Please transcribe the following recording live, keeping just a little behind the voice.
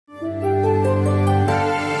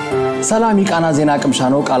ሰላም ይቃና ዜና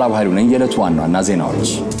ቅምሻኖ ቃላብ ኃይሉ ነኝ የለቱ ዋና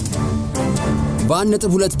ዜናዎች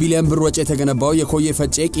በ1.2 ቢሊዮን ብር ወጪ የተገነባው የኮዬ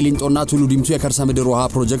ፈጬ ቂሊንጦና ቱሉ ዲምቱ የከርሰ ምድር ውሃ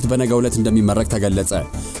ፕሮጀክት በነገው ዕለት እንደሚመረቅ ተገለጸ።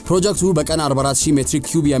 ፕሮጀክቱ በቀን 44000 ሜትሪክ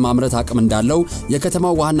ኪዩብ የማምረት አቅም እንዳለው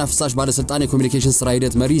የከተማው ውሃና ፍሳሽ ባለስልጣን የኮሙኒኬሽን ስራ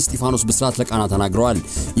ሂደት መሪ ስቲፋኖስ ብስራት ለቃና ተናግረዋል።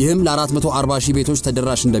 ይህም ለ440000 ቤቶች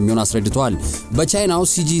ተደራሽ እንደሚሆን አስረድተዋል። በቻይናው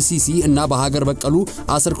ሲጂሲሲ እና በሀገር በቀሉ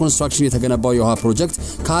አሰር ኮንስትራክሽን የተገነባው የውሃ ፕሮጀክት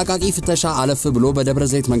ከአቃቂ ፍተሻ አለፍ ብሎ በደብረ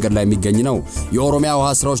ዘይት መንገድ ላይ የሚገኝ ነው። የኦሮሚያ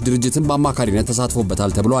ውሃ ስራዎች ድርጅትን በአማካሪነት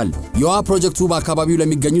ተሳትፎበታል ተብሏል። የውሃ ፕሮጀክቱ በአካባቢው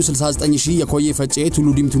ለሚገኙ 69000 የኮዬ ፈጬ ቱሉ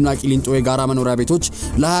ዲምቱና ቂሊንጦ የጋራ መኖሪያ ቤቶች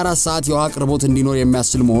ለ24 ሰዓት የውሃ አቅርቦት እንዲኖር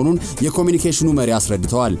የሚያስችል መሆኑን የኮሙኒኬሽኑ መሪ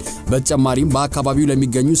አስረድተዋል። በተጨማሪም በአካባቢው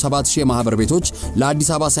ለሚገኙ 7000 የማህበር ቤቶች ለአዲስ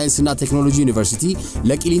አበባ ሳይንስና ቴክኖሎጂ ዩኒቨርሲቲ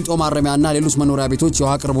ለቂሊንጦ ማረሚያና ሌሎች መኖሪያ ቤቶች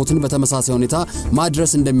የውሃ አቅርቦትን በተመሳሳይ ሁኔታ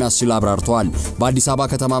ማድረስ እንደሚያስችል አብራርተዋል። በአዲስ አበባ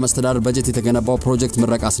ከተማ መስተዳድር በጀት የተገነባው ፕሮጀክት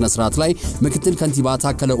ምረቃ ስነ ስርዓት ላይ ምክትል ከንቲባ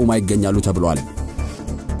ታከለ ኡማ ይገኛሉ ተብሏል።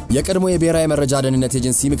 የቀድሞ የብሔራዊ መረጃ ደህንነት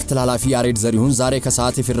ኤጀንሲ ምክትል ኃላፊ ያሬድ ዘሪሁን ዛሬ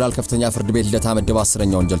ከሰዓት የፌደራል ከፍተኛ ፍርድ ቤት ልደታ ምድብ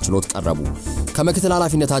 10ኛ ወንጀል ችሎት ቀረቡ። ከምክትል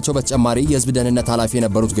ኃላፊነታቸው በተጨማሪ የህዝብ ደህንነት ኃላፊ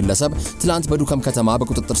የነበሩት ግለሰብ ትላንት በዱከም ከተማ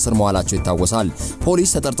በቁጥጥር ስር መዋላቸው ይታወሳል።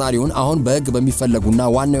 ፖሊስ ተጠርጣሪውን አሁን በህግ በሚፈለጉና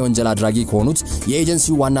ዋና የወንጀል አድራጊ ከሆኑት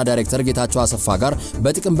የኤጀንሲው ዋና ዳይሬክተር ጌታቸው አሰፋ ጋር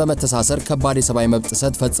በጥቅም በመተሳሰር ከባድ የሰብአዊ መብት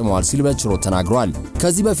ጥሰት ፈጽመዋል ሲል በችሎት ተናግሯል።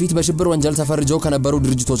 ከዚህ በፊት በሽብር ወንጀል ተፈርጀው ከነበሩ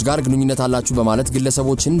ድርጅቶች ጋር ግንኙነት አላችሁ በማለት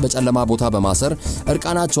ግለሰቦችን በጨለማ ቦታ በማሰር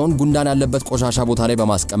እርቃናቸው ጉንዳን ያለበት ቆሻሻ ቦታ ላይ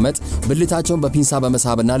በማስቀመጥ ብልታቸውን በፒንሳ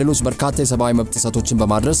በመሳብና ሌሎች በርካታ የሰብአዊ መብት ጥሰቶችን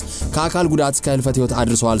በማድረስ ከአካል ጉዳት እስከ ህልፈት ህይወት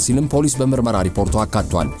አድርሰዋል ሲልም ፖሊስ በምርመራ ሪፖርቱ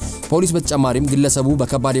አካቷል። ፖሊስ በተጨማሪም ግለሰቡ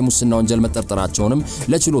በከባድ የሙስና ወንጀል መጠርጠራቸውንም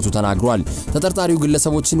ለችሎቱ ተናግሯል። ተጠርጣሪው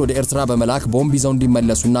ግለሰቦችን ወደ ኤርትራ በመላክ ቦምብ ይዘው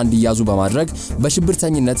እንዲመለሱና እንዲያዙ በማድረግ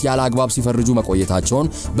በሽብርተኝነት ያለ አግባብ ሲፈርጁ መቆየታቸውን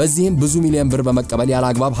በዚህም ብዙ ሚሊዮን ብር በመቀበል ያለ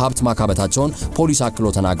አግባብ ሀብት ማካበታቸውን ፖሊስ አክሎ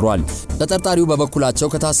ተናግሯል። ተጠርጣሪው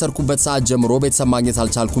በበኩላቸው ከታሰርኩበት ሰዓት ጀምሮ ቤተሰብ ማግኘት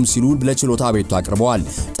አልቻልኩም ሲሉ ለችሎቱ አቤቱታ አቅርበዋል።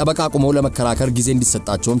 ጠበቃ ቆመው ለመከራከር ጊዜ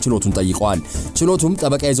እንዲሰጣቸውም ችሎቱን ጠይቀዋል። ችሎቱም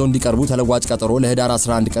ጠበቃ ይዘው እንዲቀርቡ ተለዋጭ ቀጠሮ ለህዳር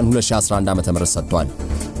 11 ቀን 2011 ዓ.ም ሰጥቷል።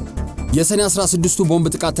 የሰኔ 16ቱ ቦምብ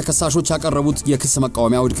ጥቃት ተከሳሾች ያቀረቡት የክስ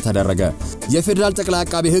መቃወሚያ ውድቅ ተደረገ። የፌደራል ጠቅላይ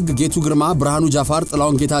አቃቤ ህግ ጌቱ ግርማ፣ ብርሃኑ ጃፋር፣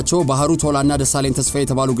 ጥላውን ጌታቸው፣ ባህሩ ቶላና ደሳለኝ ተስፋ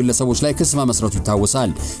የተባሉ ግለሰቦች ላይ ክስ መመስረቱ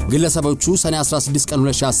ይታወሳል። ግለሰቦቹ ሰኔ 16 ቀን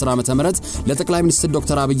 2010 ዓ.ም ለጠቅላይ ሚኒስትር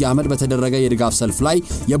ዶክተር አብይ አህመድ በተደረገ የድጋፍ ሰልፍ ላይ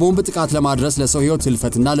የቦምብ ጥቃት ለማድረስ ለሰው ህይወት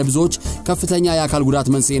ህልፈትና ለብዙዎች ከፍተኛ የአካል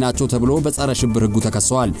ጉዳት መንስኤ ናቸው ተብሎ በጸረ ሽብር ህጉ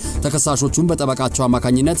ተከሰዋል። ተከሳሾቹም በጠበቃቸው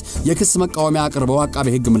አማካኝነት የክስ መቃወሚያ አቅርበው አቃቤ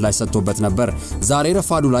ህግ ምላሽ ሰጥቶበት ነበር። ዛሬ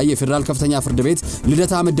ረፋዱ ላይ የፌደራል ከፍተኛ ፍርድ ቤት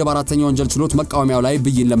ልደታ ምድብ 4ኛ ወንጀል ችሎት መቃወሚያው ላይ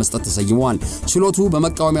ብይን ለመስጠት ተሰይሟል። ችሎቱ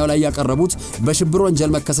በመቃወሚያው ላይ ያቀረቡት በሽብር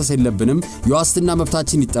ወንጀል መከሰስ የለብንም፣ የዋስትና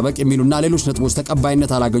መብታችን ይጠበቅ የሚሉና ሌሎች ነጥቦች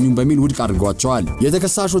ተቀባይነት አላገኙም በሚል ውድቅ አድርጓቸዋል።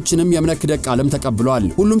 የተከሳሾችንም የእምነት ክህደት ቃልም ተቀብለዋል።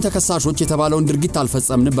 ሁሉም ተከሳሾች የተባለውን ድርጊት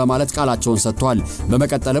አልፈጸምንም በማለት ቃላቸውን ሰጥተዋል።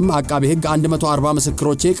 በመቀጠልም አቃቤ ህግ 140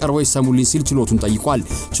 ምስክሮቼ ቀርበው ይሰሙልኝ ሲል ችሎቱን ጠይቋል።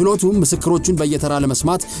 ችሎቱም ምስክሮቹን በየተራ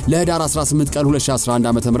ለመስማት ለህዳር 18 ቀን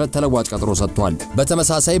 2011 ዓ.ም ተለዋጭ ቀጠሮ ሰጥቷል።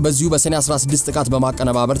 በተመሳሳይ በዚሁ በሰኔ 16 ጥቃት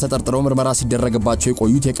በማቀነባበር ተጠርጥረው ምርመራ ሲደረግባቸው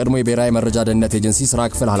የቆዩት የቀድሞ የብሔራዊ መረጃ ደህንነት ኤጀንሲ ስራ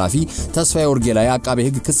ክፍል ኃላፊ ተስፋዬ ወርጌ ላይ አቃቤ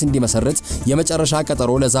ህግ ክስ እንዲመሰርት የመጨረሻ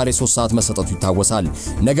ቀጠሮ ለዛሬ 3 ሰዓት መሰጠቱ ይታወሳል።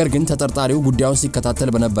 ነገር ግን ተጠርጣሪው ጉዳዩን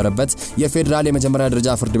ሲከታተል በነበረበት የፌደራል የመጀመሪያ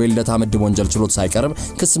ደረጃ ፍርድ ቤት ልደታ ምድብ ወንጀል ችሎት ሳይቀርብ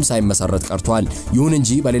ክስም ሳይመሰረት ቀርቷል። ይሁን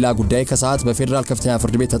እንጂ በሌላ ጉዳይ ከሰዓት በፌደራል ከፍተኛ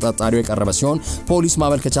ፍርድ ቤት ተጠርጣሪው የቀረበ ሲሆን ፖሊስ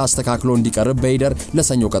ማመልከቻ አስተካክሎ እንዲቀርብ በይደር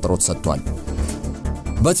ለሰኞ ቀጠሮ ተሰጥቷል።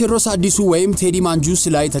 በቴዎድሮስ አዲሱ ወይም ቴዲ ማንጁስ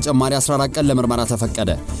ላይ ተጨማሪ 14 ቀን ለምርመራ ተፈቀደ።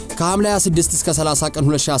 ከሐምሌ 26 እስከ 30 ቀን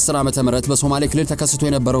 2010 ዓ.ም በሶማሌ ክልል ተከስቶ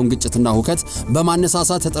የነበረውን ግጭትና ሁከት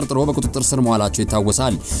በማነሳሳት ተጠርጥሮ በቁጥጥር ስር መዋላቸው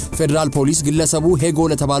ይታወሳል። ፌደራል ፖሊስ ግለሰቡ ሄጎ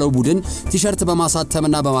ለተባለው ቡድን ቲሸርት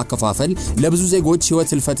በማሳተምና በማከፋፈል ለብዙ ዜጎች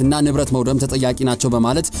ህይወት ህልፈትና ንብረት መውደም ተጠያቂ ናቸው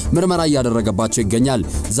በማለት ምርመራ እያደረገባቸው ይገኛል።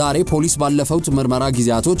 ዛሬ ፖሊስ ባለፈው ምርመራ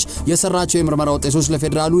ጊዜያቶች የሰራቸው የምርመራ ውጤቶች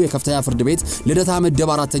ለፌደራሉ የከፍተኛ ፍርድ ቤት ልደታ ምድብ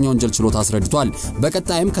 4ኛ ወንጀል ችሎት አስረድቷል። በቀጣይም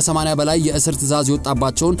ከ80 በላይ የእስር ትዕዛዝ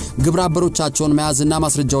የወጣባቸውን ግብረ አበሮቻቸውን መያዝና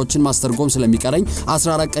ማስረጃዎችን ማስተርጎም ስለሚቀረኝ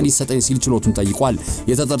 14 ቀን ይሰጠኝ ሲል ችሎቱን ጠይቋል።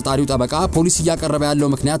 የተጠርጣሪው ጠበቃ ፖሊስ እያቀረበ ያለው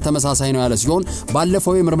ምክንያት ተመሳሳይ ነው ያለ ሲሆን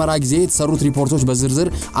ባለፈው የምርመራ ጊዜ የተሰሩት ሪፖርቶች በዝርዝር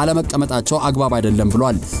አለመቀመጣቸው አግባብ አይደለም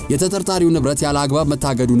ብሏል። የተጠርጣሪው ንብረት ያለ አግባብ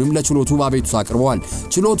መታገዱንም ለችሎቱ አቤቱታ አቅርበዋል።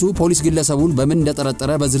 ችሎቱ ፖሊስ ግለሰቡን በምን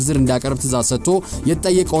እንደጠረጠረ በዝርዝር እንዲያቀርብ ትዕዛዝ ሰጥቶ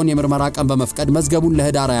የተጠየቀውን የምርመራ ቀን በመፍቀድ መዝገቡን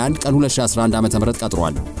ለህዳር 21 ቀን 2011 ዓ.ም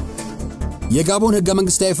ቀጥሯል። የጋቦን ህገ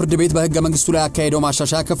መንግስታዊ ፍርድ ቤት በህገ መንግስቱ ላይ ያካሄደው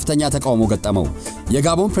ማሻሻያ ከፍተኛ ተቃውሞ ገጠመው።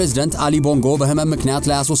 የጋቦን ፕሬዝዳንት አሊ ቦንጎ በህመም ምክንያት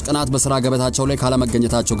ለ23 ቀናት በስራ ገበታቸው ላይ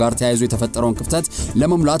ካለመገኘታቸው ጋር ተያይዞ የተፈጠረውን ክፍተት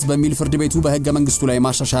ለመሙላት በሚል ፍርድ ቤቱ በህገ መንግስቱ ላይ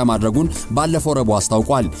ማሻሻያ ማድረጉን ባለፈው ረቡዕ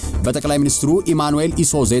አስታውቋል። በጠቅላይ ሚኒስትሩ ኢማኑኤል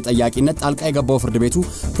ኢሶዜ ጠያቂነት ጣልቃ የገባው ፍርድ ቤቱ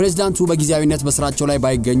ፕሬዝዳንቱ በጊዜያዊነት በስራቸው ላይ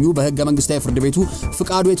ባይገኙ በህገ መንግስታዊ ፍርድ ቤቱ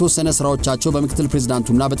ፍቃዱ የተወሰነ ስራዎቻቸው በምክትል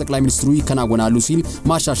ፕሬዝዳንቱና በጠቅላይ ሚኒስትሩ ይከናወናሉ ሲል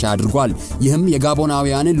ማሻሻያ አድርጓል። ይህም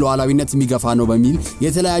የጋቦናውያንን ሉዓላዊነት የሚገፋ ነው በሚል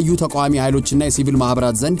የተለያዩ ተቃዋሚ ኃይሎችና የሲቪል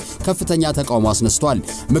ማህበራት ዘንድ ከፍተኛ ተቃውሞ አስነስቷል።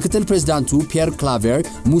 ምክትል ፕሬዝዳንቱ ፒየር ክላቨር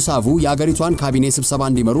ሙሳቡ የአገሪቷን ካቢኔ ስብሰባ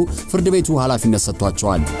እንዲመሩ ፍርድ ቤቱ ኃላፊነት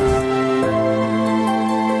ሰጥቷቸዋል።